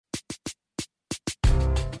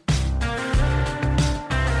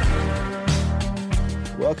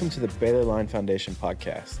Welcome to the Baylor Line Foundation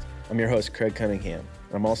podcast. I'm your host, Craig Cunningham,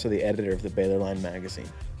 and I'm also the editor of the Baylor Line magazine.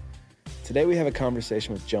 Today we have a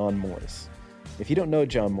conversation with John Morris. If you don't know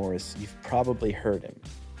John Morris, you've probably heard him.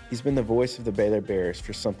 He's been the voice of the Baylor Bears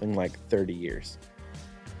for something like 30 years.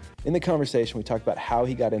 In the conversation, we talk about how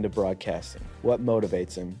he got into broadcasting, what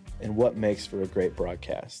motivates him, and what makes for a great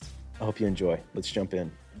broadcast. I hope you enjoy. Let's jump in.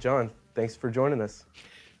 John, thanks for joining us.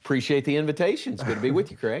 Appreciate the invitation. It's good to be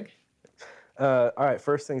with you, Craig. All right,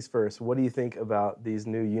 first things first. What do you think about these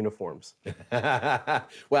new uniforms?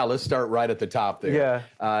 Well, let's start right at the top there.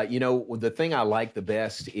 Yeah. The thing I like the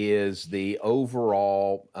best is the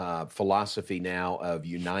overall philosophy now of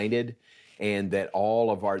United, and that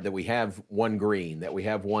that we have one green, that we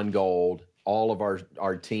have one gold. All of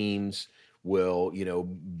our teams will,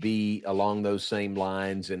 be along those same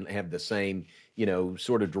lines and have the same,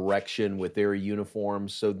 sort of direction with their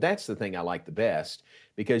uniforms. So that's the thing I like the best,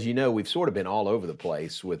 because, we've sort of been all over the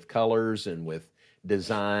place with colors and with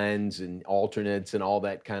designs and alternates and all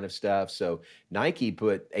that kind of stuff. So Nike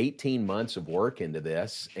put 18 months of work into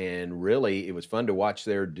this, and really it was fun to watch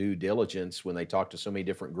their due diligence when they talked to so many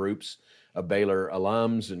different groups of Baylor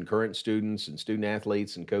alums and current students and student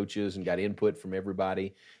athletes and coaches, and got input from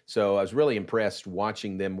everybody. So I was really impressed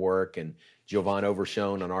watching them work, and Jovan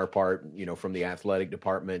Overshone on our part, from the athletic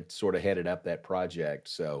department, sort of headed up that project.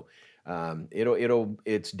 So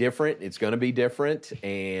it's different. It's going to be different,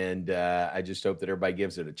 and I just hope that everybody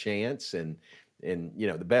gives it a chance. And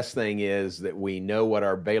the best thing is that we know what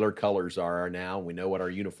our Baylor colors are now. We know what our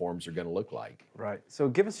uniforms are going to look like. Right. So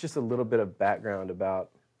give us just a little bit of background about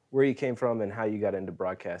where you came from and how you got into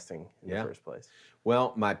broadcasting in the first place.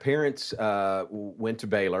 Well, my parents went to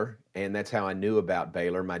Baylor, and that's how I knew about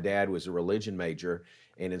Baylor. My dad was a religion major,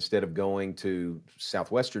 and instead of going to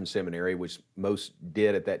Southwestern Seminary, which most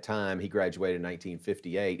did at that time, he graduated in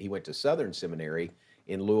 1958. He went to Southern Seminary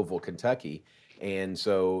in Louisville, Kentucky. And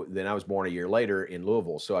so then I was born a year later in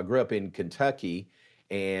Louisville. So I grew up in Kentucky,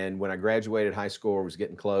 and when I graduated high school, I was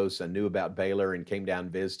getting close. I knew about Baylor and came down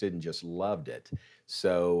and visited and just loved it.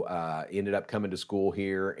 So ended up coming to school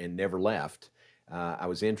here and never left. I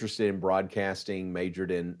was interested in broadcasting,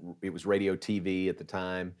 majored in, it was radio TV at the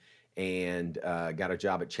time, and got a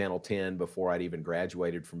job at Channel 10 before I'd even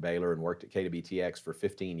graduated from Baylor, and worked at KWTX for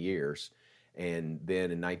 15 years. And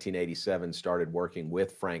then in 1987 started working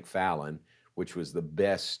with Frank Fallon, which was the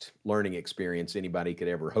best learning experience anybody could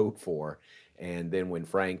ever hope for. And then when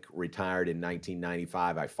Frank retired in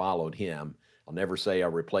 1995, I followed him. I'll never say I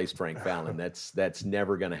replaced Frank Fallon. That's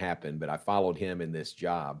never going to happen, but I followed him in this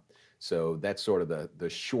job. So that's sort of the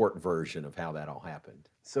short version of how that all happened.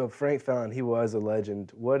 So Frank Fallon, he was a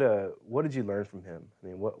legend. What did you learn from him? I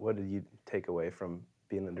mean, what did you take away from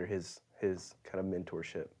being under his kind of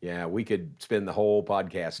mentorship? Yeah, we could spend the whole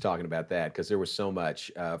podcast talking about that, because there was so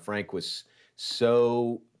much. Frank was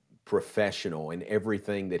so professional in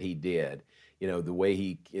everything that he did. The way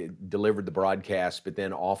he delivered the broadcast, but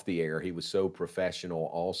then off the air, he was so professional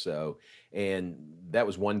also. And that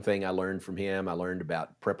was one thing I learned from him. I learned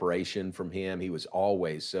about preparation from him. He was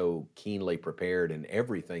always so keenly prepared in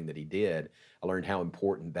everything that he did. I learned how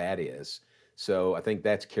important that is. So I think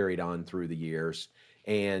that's carried on through the years.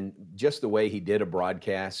 And just the way he did a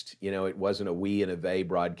broadcast, it wasn't a we and a they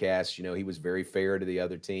broadcast. He was very fair to the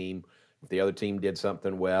other team. If the other team did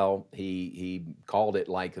something well, he called it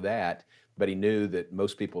like that. But he knew that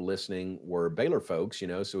most people listening were Baylor folks,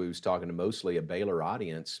 so he was talking to mostly a Baylor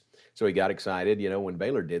audience. So he got excited, when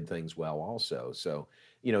Baylor did things well also. So,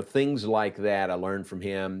 things like that I learned from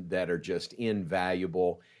him that are just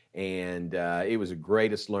invaluable. And it was the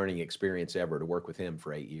greatest learning experience ever to work with him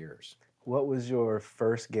for 8 years. What was your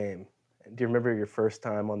first game? Do you remember your first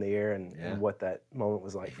time on the air and what that moment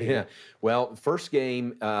was like for you? Yeah. Well, first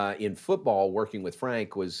game in football working with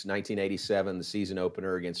Frank was 1987, the season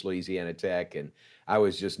opener against Louisiana Tech. And I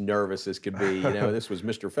was just nervous as could be. This was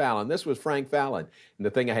Mr. Fallon. This was Frank Fallon. And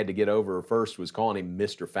the thing I had to get over first was calling him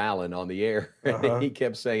Mr. Fallon on the air. He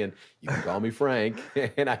kept saying, "You can call me Frank."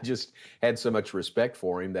 And I just had so much respect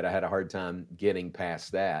for him that I had a hard time getting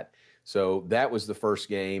past that. So that was the first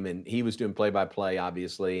game, and he was doing play-by-play,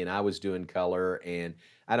 obviously, and I was doing color, and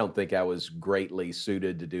I don't think I was greatly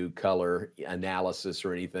suited to do color analysis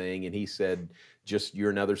or anything. And he said, just, you're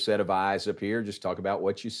another set of eyes up here, just talk about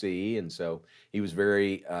what you see. And so he was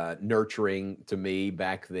very nurturing to me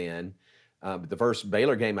back then. But the first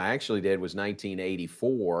Baylor game I actually did was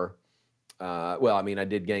 1984. I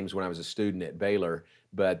did games when I was a student at Baylor,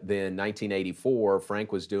 but then 1984,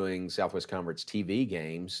 Frank was doing Southwest Conference TV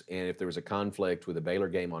games, and if there was a conflict with a Baylor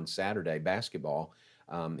game on Saturday, basketball,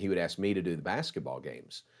 he would ask me to do the basketball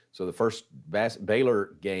games. So the first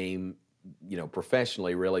Baylor game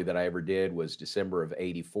professionally really that I ever did was December of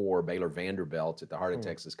 '84, Baylor Vanderbilt at the Heart of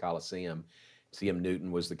Texas Coliseum. C.M.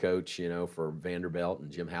 Newton was the coach, for Vanderbilt, and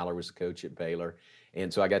Jim Haller was the coach at Baylor.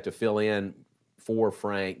 And so I got to fill in for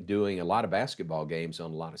Frank doing a lot of basketball games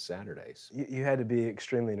on a lot of Saturdays. You had to be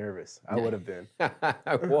extremely nervous. I would have been.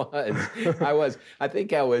 I was. I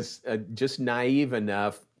think I was just naive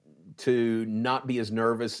enough to not be as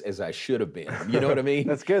nervous as I should have been. You know what I mean?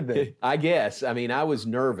 That's good then. I guess. I mean, I was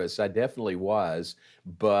nervous. I definitely was.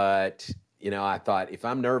 But, I thought if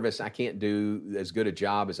I'm nervous, I can't do as good a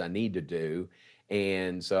job as I need to do.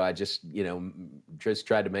 And so I just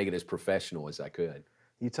tried to make it as professional as I could.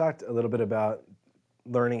 You talked a little bit about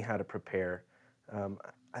learning how to prepare.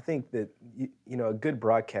 I think that, a good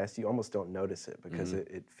broadcast, you almost don't notice it because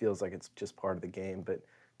it feels like it's just part of the game. But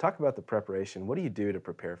talk about the preparation. What do you do to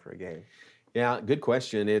prepare for a game? Yeah, good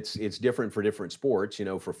question. It's different for different sports.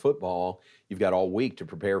 For football, you've got all week to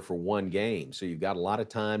prepare for one game. So you've got a lot of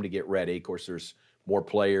time to get ready. Of course, there's more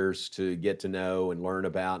players to get to know and learn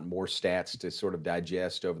about and more stats to sort of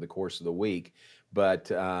digest over the course of the week.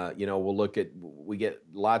 But, we get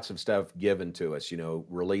lots of stuff given to us,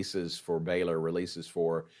 releases for Baylor, releases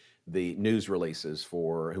for the news releases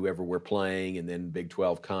for whoever we're playing, and then Big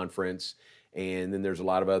 12 Conference. And then there's a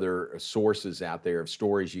lot of other sources out there of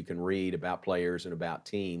stories you can read about players and about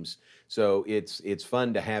teams. So it's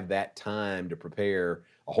fun to have that time to prepare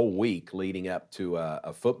a whole week leading up to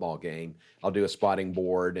a football game. I'll do a spotting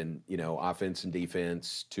board and, offense and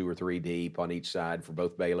defense, 2 or 3 deep on each side for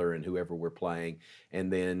both Baylor and whoever we're playing.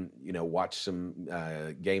 And then, watch some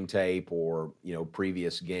game tape or,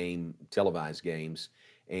 previous game, televised games.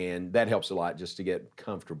 And that helps a lot just to get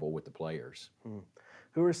comfortable with the players.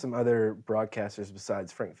 Who are some other broadcasters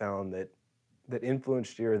besides Frank Fallon that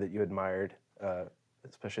influenced you or that you admired,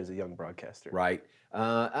 especially as a young broadcaster? Right.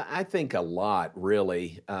 I think a lot,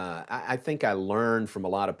 really. I think I learned from a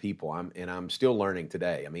lot of people, I'm still learning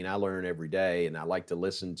today. I mean, I learn every day, and I like to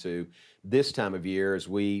listen to this time of year as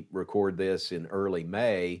we record this in early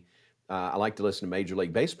May. I like to listen to Major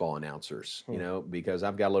League Baseball announcers, because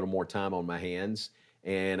I've got a little more time on my hands.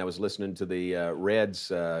 And I was listening to the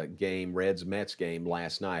Reds-Mets game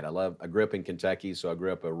last night. I grew up in Kentucky, so I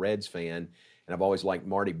grew up a Reds fan, and I've always liked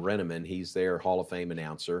Marty Brennaman. He's their Hall of Fame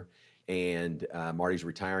announcer, and Marty's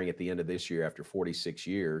retiring at the end of this year after 46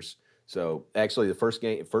 years. So actually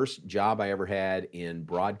the first job I ever had in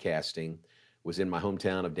broadcasting was in my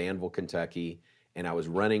hometown of Danville, Kentucky, and I was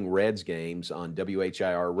running Reds games on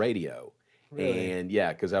WHIR radio. Really? And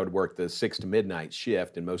yeah, because I would work the 6 to midnight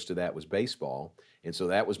shift, and most of that was baseball. And so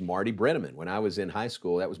that was Marty Brennaman. When I was in high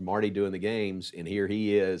school, that was Marty doing the games, and here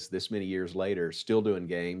he is this many years later, still doing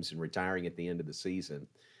games and retiring at the end of the season.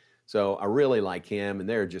 So I really like him, and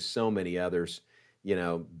there are just so many others,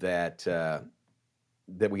 that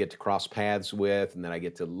we get to cross paths with, and that I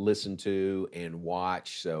get to listen to and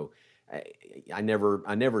watch. So I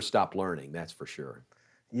never stop learning, that's for sure.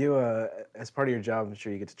 You, as part of your job, I'm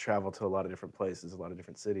sure you get to travel to a lot of different places, a lot of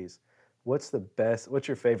different cities. What's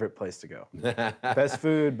your favorite place to go? Best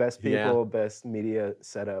food, best people, best media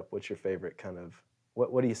setup. What's your favorite kind of,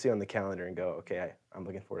 what do you see on the calendar and go, okay, I'm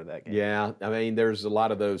looking forward to that game? Yeah, I mean, there's a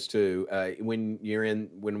lot of those too. When we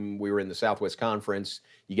were in the Southwest Conference,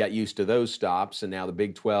 you got used to those stops, and now the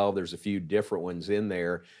Big 12, there's a few different ones in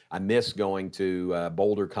there. I miss going to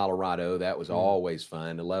Boulder, Colorado. That was always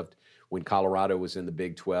fun. I loved when Colorado was in the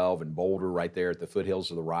Big 12, and Boulder right there at the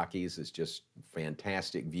foothills of the Rockies is just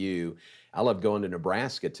fantastic view. I love going to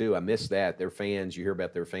Nebraska too. I miss that. Their fans, you hear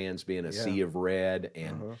about their fans being a sea of red,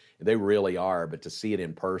 and they really are, but to see it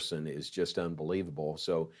in person is just unbelievable.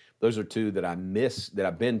 So those are two that I miss, that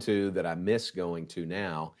I've been to, that I miss going to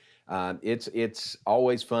now. It's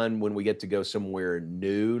always fun when we get to go somewhere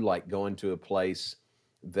new, like going to a place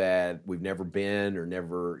that we've never been or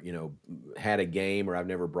never, had a game, or I've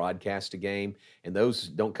never broadcast a game. And those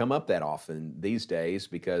don't come up that often these days,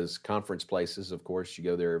 because conference places, of course, you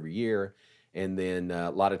go there every year. And then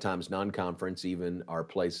a lot of times non-conference even are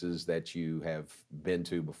places that you have been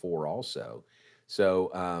to before also.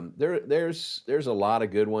 So there's a lot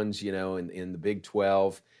of good ones, in the Big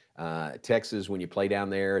 12. Texas, when you play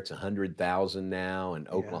down there, it's 100,000 now, and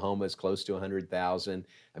Oklahoma is close to 100,000.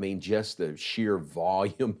 I mean, just the sheer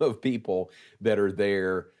volume of people that are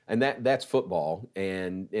there, and that's football.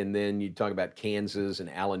 And then you talk about Kansas and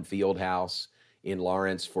Allen Fieldhouse in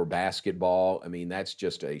Lawrence for basketball. I mean, that's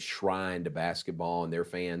just a shrine to basketball, and their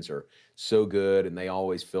fans are so good, and they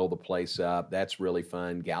always fill the place up. That's really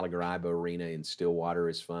fun. Gallagher-Iba Arena in Stillwater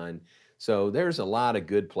is fun. So there's a lot of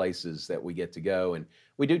good places that we get to go, and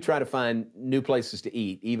we do try to find new places to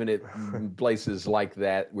eat, even at places like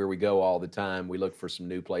that where we go all the time. We look for some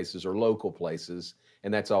new places or local places,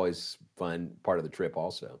 and that's always fun, part of the trip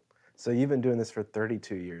also. So you've been doing this for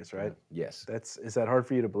 32 years, right? Yes. Is that hard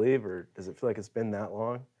for you to believe, or does it feel like it's been that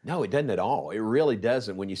long? No, it doesn't at all. It really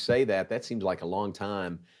doesn't. When you say that, that seems like a long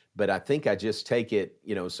time. But I think I just take it,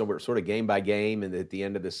 sort of game by game, and at the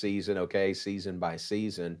end of the season, okay, season by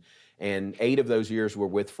season. And 8 of those years were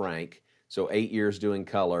with Frank. So 8 years doing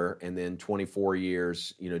color, and then 24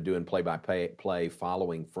 years, doing play-by-play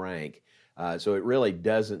following Frank. So it really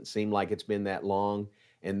doesn't seem like it's been that long.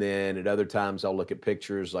 And then at other times, I'll look at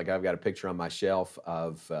pictures. Like I've got a picture on my shelf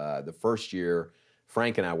of the first year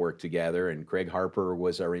Frank and I worked together, and Craig Harper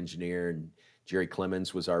was our engineer, and Jerry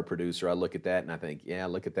Clemens was our producer. I look at that and I think, yeah,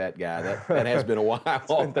 look at that guy. That has been a while. It's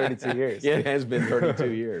been 32 years. Yeah, it has been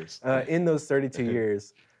 32 years. In those 32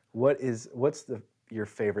 years, what's your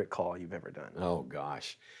favorite call you've ever done? Oh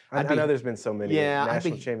gosh, I know there's been so many national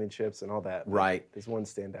championships championships and all that. Right. Does one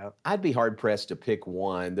stand out? I'd be hard pressed to pick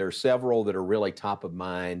one. There are several that are really top of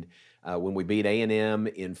mind. When we beat A&M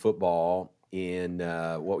in football in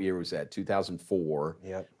what year was that? 2004.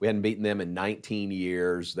 Yep. We hadn't beaten them in 19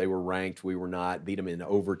 years. They were ranked. We were not. Beat them in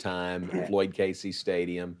overtime at Floyd Casey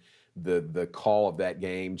Stadium. The call of that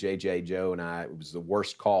game, JJ, Joe, and I, it was the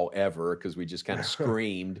worst call ever because we just kind of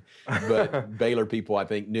screamed. But Baylor people, I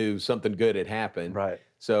think, knew something good had happened. Right.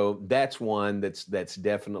 So that's one that's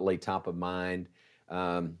definitely top of mind.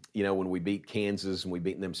 When we beat Kansas, and we've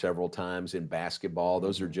beaten them several times in basketball,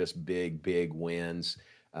 those are just big, big wins.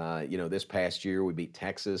 This past year we beat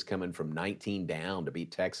Texas, coming from 19 down to beat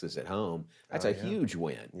Texas at home. That's a huge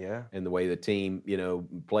win. Yeah. And the way the team,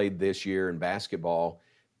 played this year in basketball,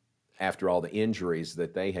 after all the injuries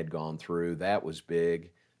that they had gone through, that was big.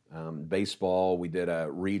 Baseball, we did a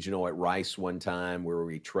regional at Rice one time where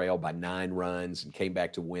we trailed by 9 runs and came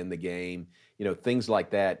back to win the game. Things like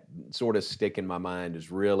that sort of stick in my mind as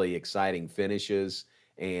really exciting finishes,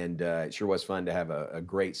 and it sure was fun to have a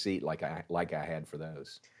great seat like I had for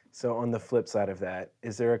those. So on the flip side of that,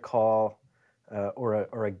 is there a call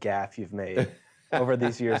or a gaffe you've made over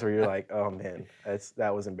these years where you're like, oh man,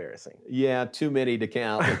 that was embarrassing? Yeah, too many to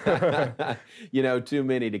count. Too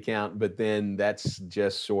many to count. But then that's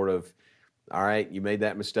just sort of, all right, you made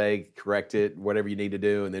that mistake, correct it, whatever you need to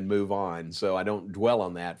do, and then move on. So I don't dwell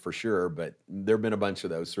on that for sure, but there have been a bunch of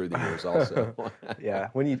those through the years also. Yeah,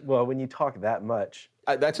 when you talk that much.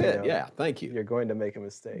 That's it, yeah, thank you. You're going to make a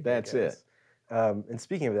mistake. That's it. And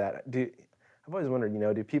speaking of that, I've always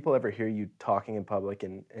wondered, do people ever hear you talking in public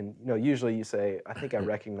and usually you say, I think I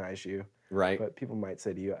recognize you. Right. But people might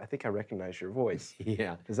say to you, I think I recognize your voice.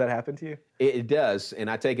 Yeah. Does that happen to you? It does,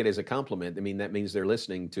 and I take it as a compliment. I mean, that means they're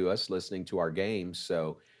listening to us, listening to our games,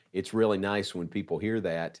 so it's really nice when people hear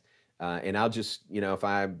that. And I'll just, if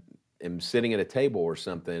I am sitting at a table or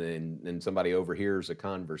something and somebody overhears a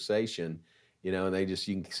conversation, and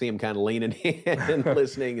you can see them kind of leaning in and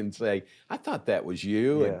listening and say, I thought that was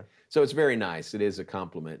you. Yeah. And so it's very nice. It is a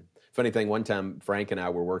compliment. Funny thing, one time Frank and I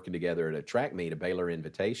were working together at a track meet, a Baylor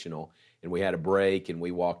Invitational, and we had a break and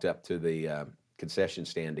we walked up to the concession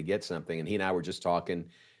stand to get something, and he and I were just talking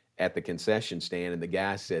at the concession stand, and the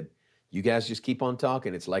guy said, you guys just keep on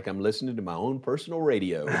talking. It's like I'm listening to my own personal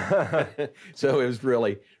radio. So it was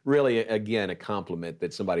really, really, again, a compliment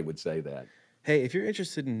that somebody would say that. Hey, if you're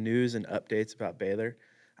interested in news and updates about Baylor,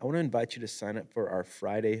 I want to invite you to sign up for our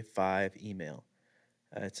Friday 5 email.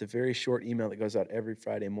 It's a very short email that goes out every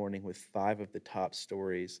Friday morning with 5 of the top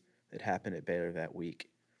stories that happened at Baylor that week.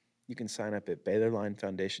 You can sign up at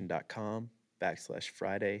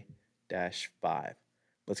BaylorLineFoundation.com/Friday-5.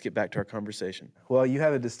 Let's get back to our conversation. Well, you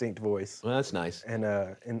have a distinct voice. Well, that's nice.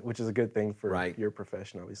 And which is a good thing for Right. your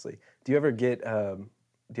profession, obviously. Do you ever get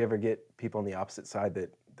people on the opposite side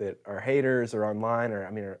that are haters or online,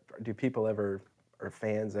 or do people or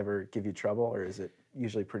fans ever give you trouble, or is it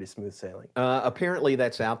usually pretty smooth sailing? Apparently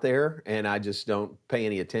that's out there, and I just don't pay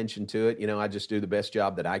any attention to it. I just do the best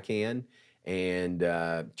job that I can and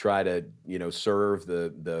try to, serve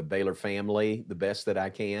the Baylor family the best that I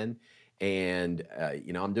can. And,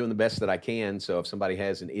 I'm doing the best that I can. So if somebody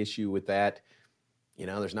has an issue with that,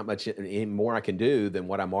 there's not much more I can do than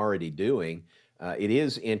what I'm already doing. It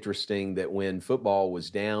is interesting that when football was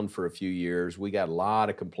down for a few years, we got a lot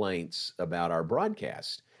of complaints about our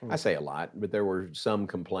broadcast. I say a lot, but there were some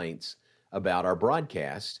complaints about our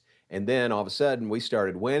broadcast. And then all of a sudden we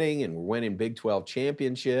started winning, and we're winning Big 12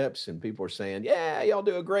 championships, and people are saying, yeah, y'all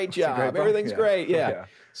do a great job. Everything's great. Yeah.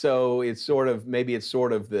 So it's sort of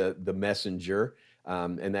the messenger.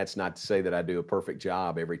 And that's not to say that I do a perfect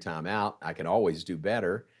job every time out. I can always do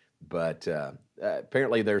better. But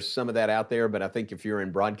apparently there's some of that out there, but I think if you're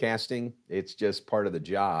in broadcasting, it's just part of the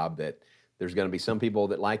job that there's going to be some people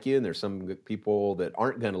that like you and there's some people that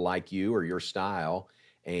aren't going to like you or your style.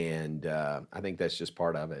 And I think that's just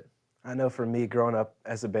part of it. I know for me, growing up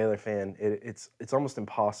as a Baylor fan, it's almost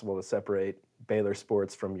impossible to separate Baylor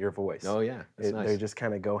sports from your voice. Oh, yeah. That's nice. They just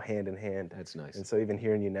kind of go hand in hand. That's nice. And so even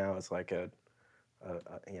hearing you now is like a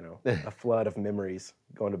flood of memories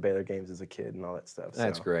going to Baylor games as a kid and all that stuff.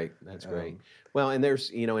 That's great. That's great. Well, and there's,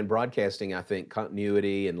 in broadcasting, I think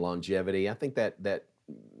continuity and longevity, I think that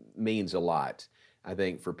means a lot. I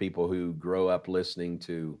think for people who grow up listening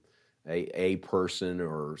to a person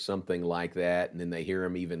or something like that, and then they hear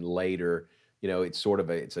them even later, it's sort of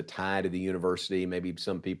it's a tie to the university. Maybe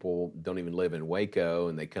some people don't even live in Waco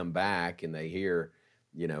and they come back and they hear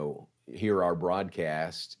our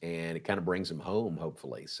broadcast, and it kind of brings them home,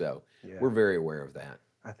 hopefully. So we're very aware of that.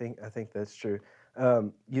 I think that's true.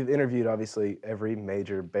 You've interviewed obviously every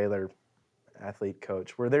major Baylor athlete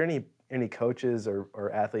coach. Were there any coaches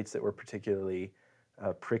or athletes that were particularly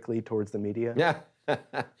prickly towards the media? Yeah.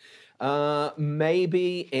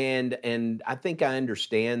 Maybe, and I think I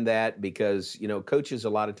understand that because coaches a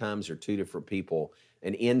lot of times are two different people: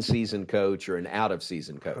 an in-season coach or an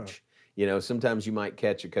out-of-season coach. Sometimes you might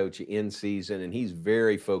catch a coach in season and he's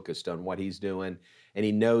very focused on what he's doing, and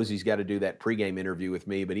he knows he's got to do that pregame interview with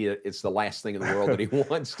me, but it's the last thing in the world that he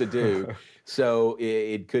wants to do. So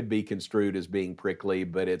it could be construed as being prickly,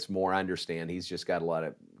 but it's more, I understand he's just got a lot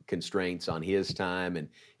of constraints on his time and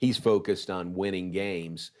he's focused on winning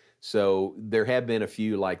games. So there have been a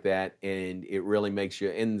few like that, and it really makes you,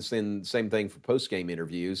 and the same thing for post-game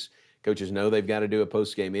interviews. Coaches know they've got to do a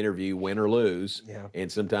post-game interview, win or lose,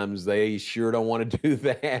 and sometimes they sure don't want to do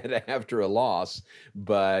that after a loss,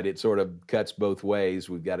 but it sort of cuts both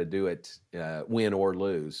ways. We've got to do it, win or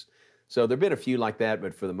lose. So there have been a few like that,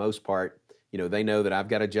 but for the most part, they know that I've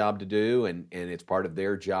got a job to do, and it's part of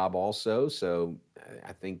their job also. So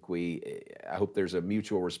I think I hope there's a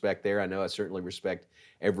mutual respect there. I know I certainly respect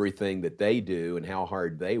everything that they do and how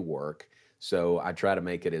hard they work. So I try to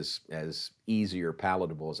make it as easy or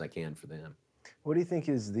palatable as I can for them. What do you think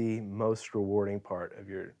is the most rewarding part of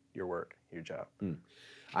your work, your job?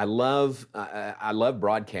 I love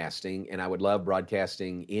broadcasting, and I would love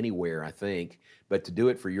broadcasting anywhere, I think. But to do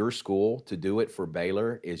it for your school, to do it for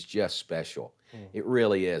Baylor is just special. It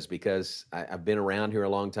really is, because I've been around here a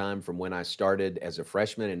long time. From when I started as a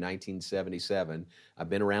freshman in 1977, I've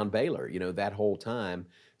been around Baylor, that whole time.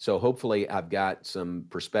 So hopefully I've got some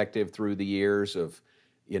perspective through the years of,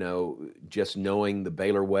 just knowing the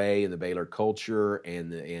Baylor way and the Baylor culture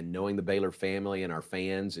and knowing the Baylor family and our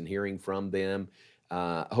fans and hearing from them.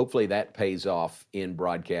 Hopefully that pays off in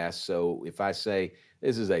broadcast. So if I say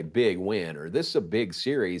this is a big win or this is a big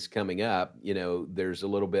series coming up, there's a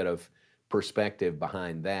little bit of perspective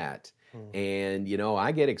behind that. And,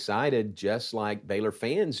 I get excited just like Baylor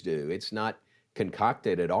fans do. It's not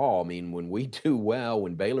concocted at all. I mean, when we do well,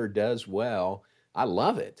 when Baylor does well, I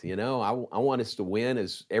love it. I want us to win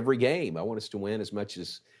every game. I want us to win as much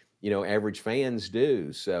as, average fans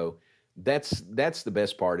do. So that's the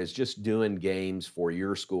best part, is just doing games for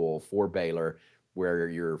your school, for Baylor, where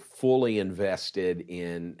you're fully invested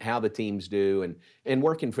in how the teams do and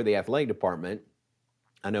working for the athletic department.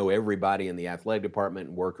 I know everybody in the athletic department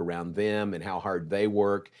and work around them and how hard they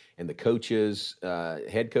work, and the coaches,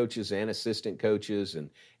 head coaches and assistant coaches and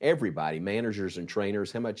everybody, managers and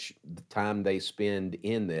trainers, how much time they spend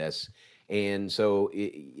in this. And so,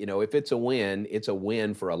 if it's a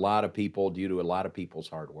win for a lot of people due to a lot of people's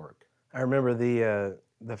hard work. I remember the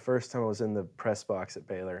first time I was in the press box at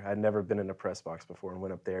Baylor. I'd never been in a press box before and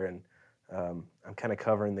went up there, and I'm kind of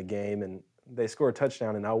covering the game, and they score a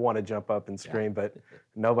touchdown, and I want to jump up and scream, but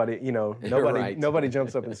nobody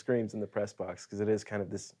jumps up and screams in the press box, because it is kind of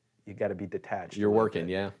this, you got to be detached. You're working,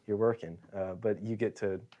 You're working, but you get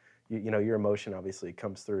to, your emotion obviously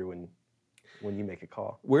comes through when you make a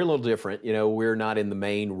call. We're a little different. We're not in the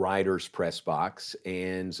main writer's press box,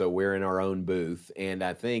 and so we're in our own booth. And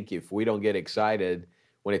I think if we don't get excited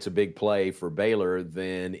when it's a big play for Baylor,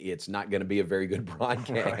 then it's not going to be a very good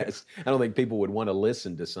broadcast. Right. I don't think people would want to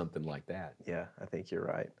listen to something like that. Yeah, I think you're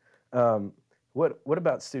right. What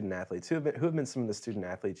about student athletes? Who have been some of the student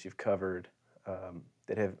athletes you've covered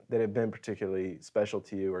that have been particularly special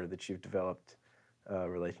to you, or that you've developed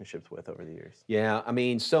relationships with over the years? Yeah, I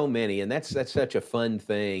mean, so many, and that's such a fun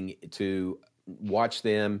thing to watch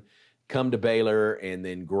them come to Baylor and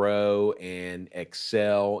then grow and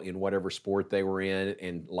excel in whatever sport they were in.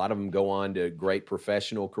 And a lot of them go on to great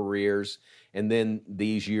professional careers. And then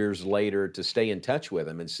these years later, to stay in touch with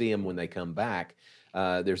them and see them when they come back.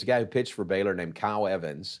 There's a guy who pitched for Baylor named Kyle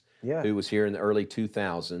Evans, Yeah. who was here in the early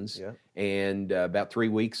 2000s. Yeah. And about 3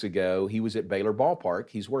 weeks ago, he was at Baylor Ballpark.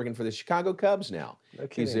 He's working for the Chicago Cubs now. No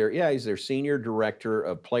He's kidding. he's their senior director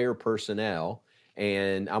of player personnel.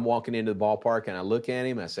 And I'm walking into the ballpark and I look at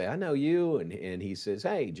him. I say, I know you. And he says,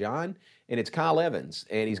 hey, John. And it's Kyle Evans.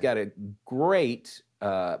 And he's got a great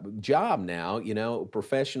job now,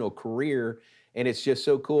 professional career. And it's just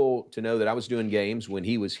so cool to know that I was doing games when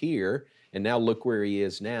he was here. And now look where he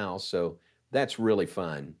is now. So that's really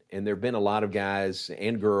fun. And there have been a lot of guys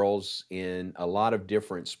and girls in a lot of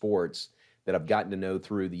different sports that I've gotten to know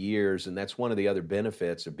through the years. And that's one of the other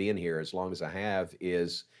benefits of being here as long as I have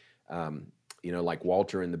is, like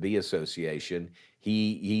Walter in the Bee Association,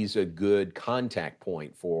 he's a good contact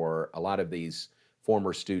point for a lot of these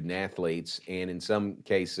former student athletes. And in some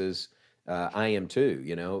cases, I am too.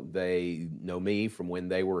 They know me from when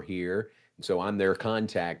they were here. So I'm their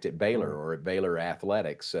contact at Baylor or at Baylor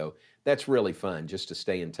Athletics. So that's really fun just to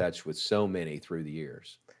stay in touch with so many through the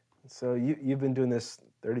years. So you've been doing this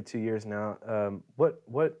 32 years now.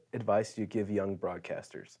 What advice do you give young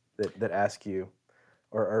broadcasters that ask you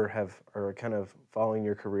or are kind of following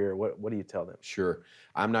your career? What do you tell them? Sure.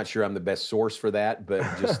 I'm not sure I'm the best source for that, but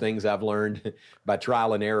just things I've learned by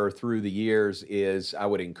trial and error through the years is I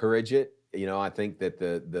would encourage it. I think that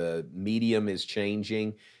the medium is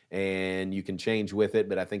changing and you can change with it,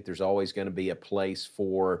 but I think there's always going to be a place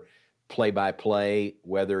for play-by-play,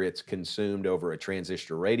 whether it's consumed over a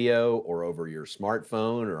transistor radio or over your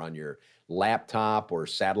smartphone or on your laptop or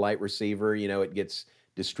satellite receiver. It gets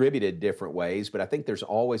distributed different ways, but I think there's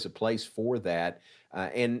always a place for that.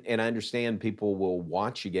 And I understand people will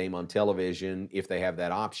watch a game on television if they have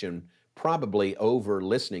that option, probably over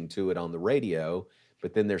listening to it on the radio.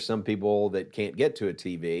 But then there's some people that can't get to a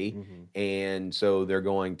TV, and so they're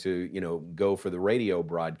going to, go for the radio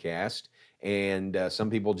broadcast. And some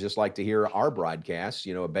people just like to hear our broadcast,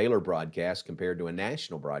 a Baylor broadcast compared to a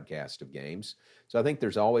national broadcast of games. So I think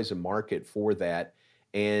there's always a market for that.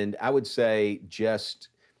 And I would say just,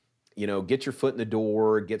 get your foot in the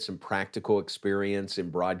door, get some practical experience in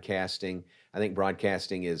broadcasting. I think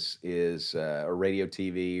broadcasting is a radio,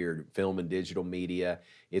 TV, or film and digital media.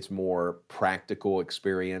 It's more practical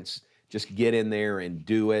experience. Just get in there and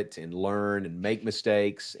do it and learn and make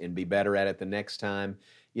mistakes and be better at it the next time,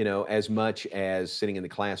 as much as sitting in the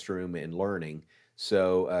classroom and learning.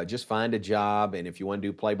 So just find a job. And if you want to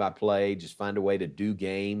do play-by-play, just find a way to do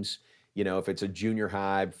games. If it's a junior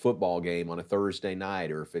high football game on a Thursday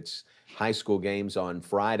night, or if it's high school games on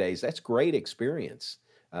Fridays, that's great experience.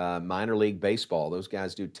 Minor league baseball, those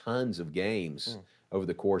guys do tons of games over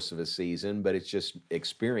the course of a season, but it's just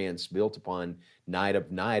experience built upon night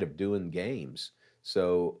of doing games.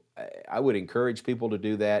 So I would encourage people to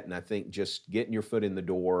do that. And I think just getting your foot in the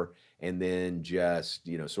door and then just,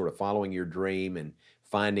 sort of following your dream and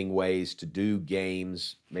finding ways to do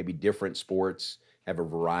games, maybe different sports, have a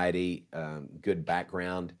variety, good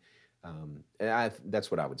background.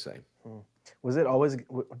 That's what I would say. Was it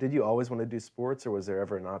did you always want to do sports, or was there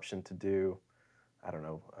ever an option to do,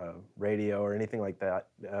 radio or anything like that?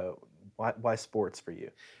 Why sports for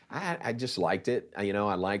you? I just liked it. I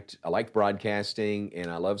liked broadcasting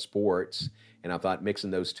and I love sports, and I thought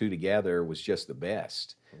mixing those two together was just the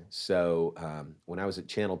best. So when I was at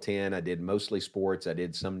Channel 10, I did mostly sports. I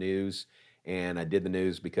did some news, and I did the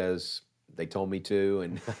news because they told me to,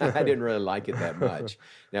 and I didn't really like it that much.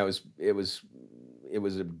 Now it was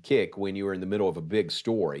a kick when you were in the middle of a big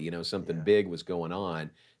story, something big was going on.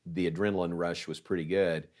 The adrenaline rush was pretty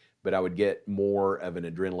good, but I would get more of an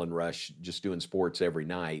adrenaline rush just doing sports every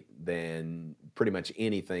night than pretty much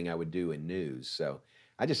anything I would do in news. So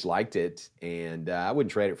I just liked it, and I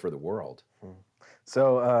wouldn't trade it for the world.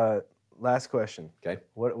 So last question. Okay.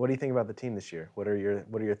 What do you think about the team this year? What are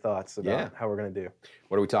your thoughts about how we're going to do?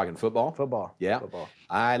 What are we talking, football? Football. Yeah. Football.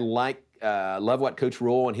 I love what Coach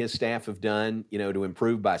Rule and his staff have done, to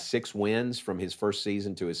improve by 6 wins from his first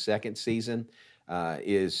season to his second season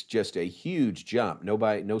is just a huge jump.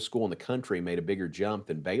 No school in the country made a bigger jump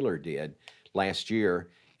than Baylor did last year.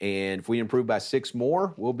 And if we improve by 6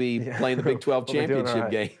 more, we'll be playing the Big 12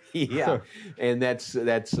 championship game. Yeah. And that's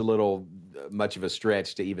a little much of a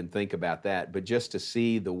stretch to even think about that. But just to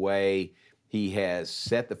see the way he has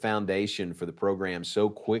set the foundation for the program so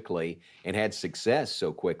quickly and had success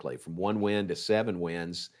so quickly, from 1 win to 7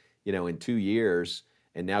 wins, in 2 years,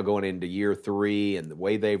 and now going into year 3, and the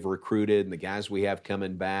way they've recruited and the guys we have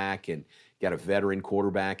coming back, and got a veteran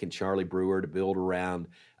quarterback in Charlie Brewer to build around.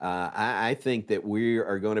 I think that we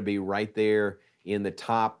are going to be right there in the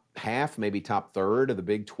top half, maybe top third of the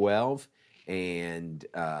Big 12. And,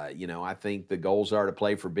 I think the goals are to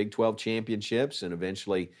play for Big 12 championships and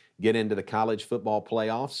eventually get into the college football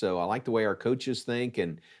playoffs. So I like the way our coaches think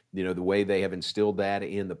and, the way they have instilled that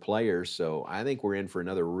in the players. So I think we're in for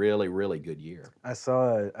another really, really good year. I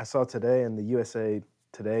saw today in the USA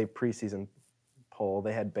Today preseason poll,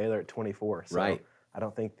 they had Baylor at 24. So right. I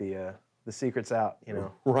don't think the secret's out,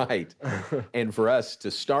 Right. And for us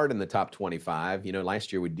to start in the top 25,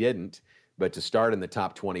 last year we didn't, but to start in the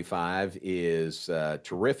top 25 is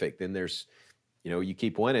terrific. Then there's, you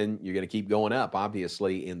keep winning, you're going to keep going up,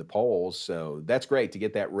 obviously, in the polls. So that's great to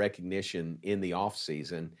get that recognition in the off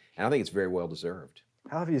season. And I think it's very well deserved.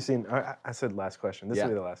 How have you seen, I said last question, this will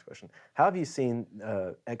be the last question. How have you seen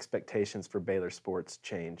expectations for Baylor sports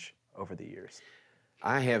change over the years?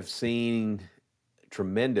 I have seen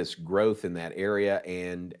tremendous growth in that area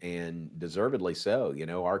and deservedly so.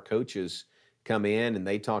 Our coaches come in and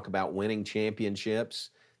they talk about winning championships,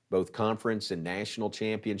 both conference and national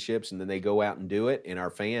championships, and then they go out and do it. And our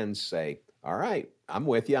fans say, all right, I'm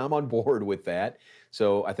with you. I'm on board with that.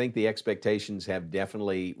 So I think the expectations have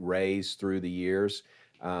definitely raised through the years.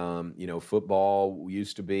 Football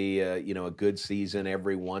used to be, a good season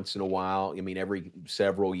every once in a while. Every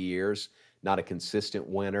several years, not a consistent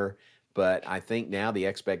winner. But I think now the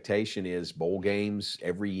expectation is bowl games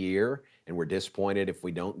every year, and we're disappointed if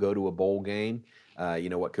we don't go to a bowl game.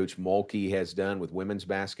 What Coach Mulkey has done with women's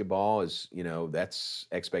basketball is, that's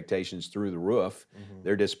expectations through the roof. Mm-hmm.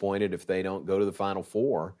 They're disappointed if they don't go to the Final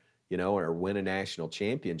Four, or win a national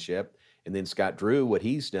championship. And then Scott Drew, what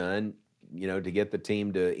he's done, to get the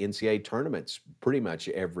team to NCAA tournaments pretty much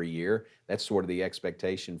every year, that's sort of the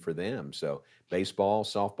expectation for them. So baseball,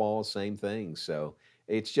 softball, same thing. So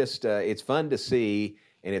it's just, it's fun to see,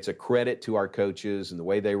 and it's a credit to our coaches and the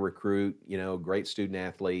way they recruit, great student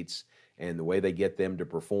athletes and the way they get them to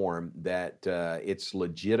perform, that it's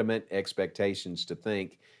legitimate expectations to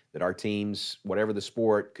think that our teams, whatever the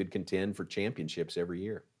sport, could contend for championships every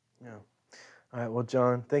year. Yeah. All right. Well,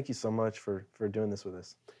 John, thank you so much for doing this with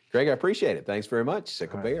us. Greg, I appreciate it. Thanks very much.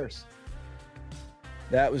 Sickle Bears.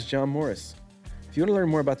 That was John Morris. If you want to learn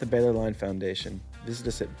more about the Baylor Line Foundation, visit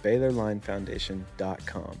us at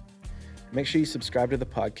BaylorLineFoundation.com. Make sure you subscribe to the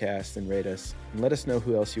podcast and rate us, and let us know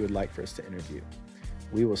who else you would like for us to interview.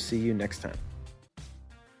 We will see you next time.